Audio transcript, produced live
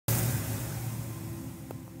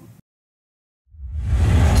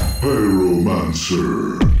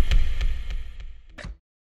Pyromancer.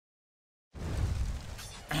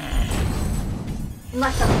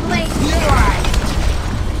 Let the flame fly.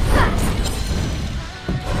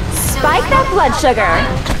 Spike that blood sugar.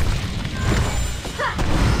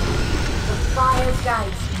 The fire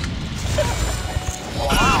guides me.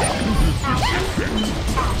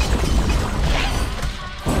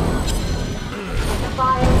 The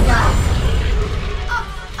fire guides me.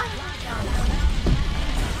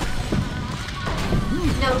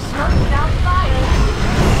 No smoke without fire.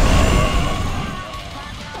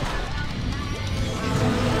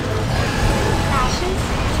 Ashes.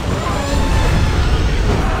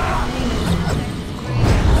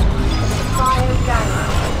 Fire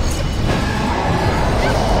guides me.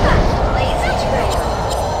 Laser trail.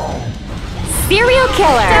 Serial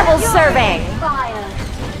killer. Double serving. Fire.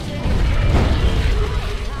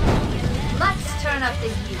 Let's turn up the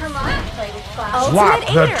heat. Come on, play with fire. Ultimate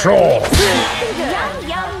the eater. troll. Yum,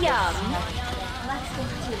 yum, yum. Let's go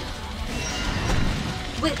to it.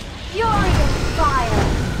 With furious fire.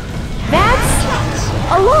 That's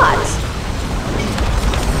a lot.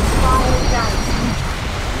 Fire guides me.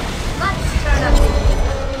 Let's turn up the heat.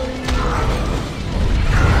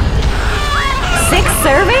 6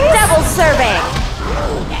 serving. Double serving.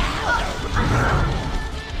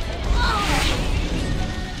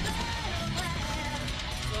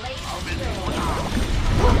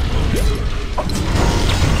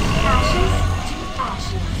 Ashes to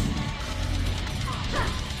ashes.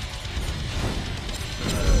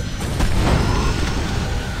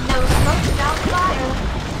 No smoke without fire.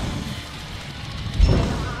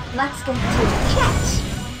 Let's get to it. Catch.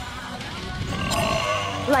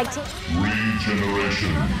 Like to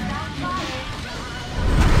Regeneration.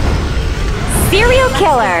 serial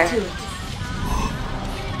killer. To it.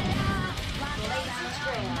 Laser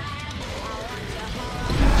trail.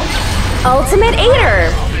 Ultimate eater.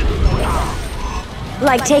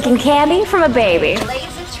 Like taking candy from a baby.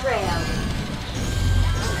 Laser trail.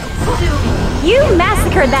 You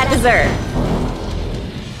massacred that dessert.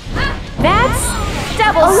 That's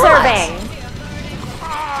double serving.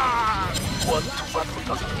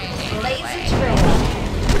 Laser trail.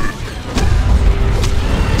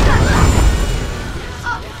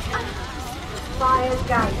 Fire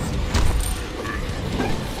guides me.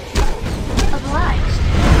 Obliged.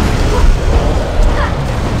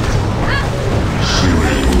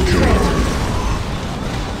 Serial killer.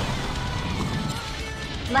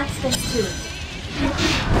 Let's get to it.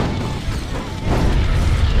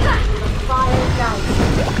 Fire guides me.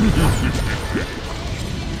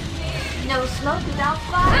 No smoke without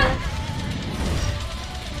fire.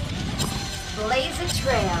 Blaze a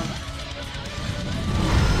trail.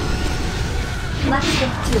 Let's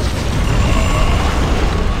get to it.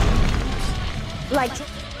 Like to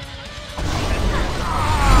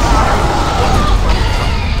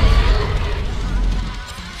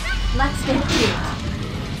Let's get to it.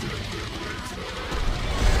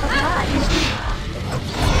 Obliged.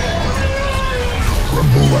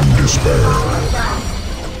 Rumble and despair.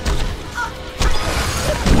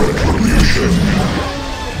 Retribution.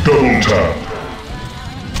 Double tap.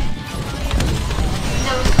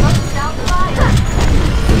 No smoke without fire.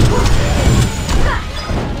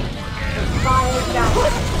 Fire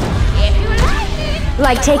guides me.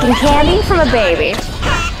 like taking candy from a baby.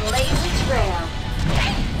 Blaze a trail.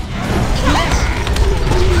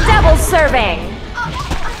 Double serving.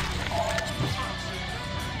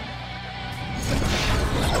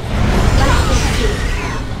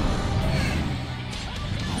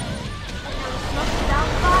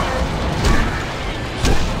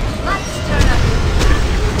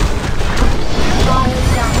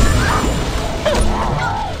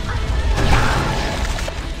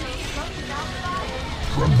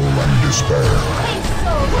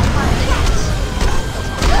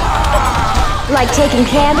 Like taking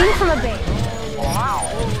candy from a baby.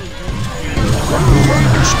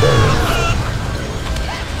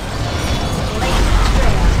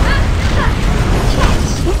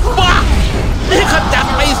บ้านี่ขจัด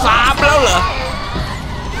ไป3แล้วเหรอ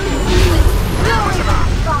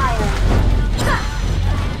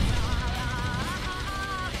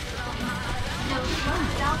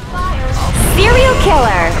Serial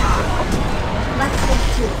killer. Let's get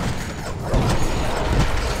to it.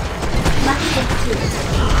 Let's get to it.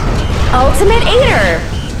 Ultimate eater.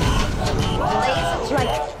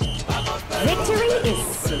 Like Victory is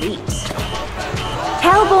sweet.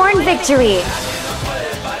 Hellborn victory.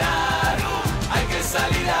 Hay que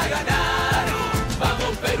salir a ganar.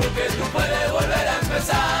 Vamos Perú que tú puedes volver a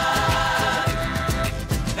empezar.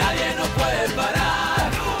 Nadie nos puede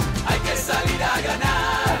parar. Hay que salir a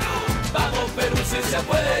ganar. si se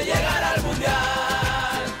puede llegar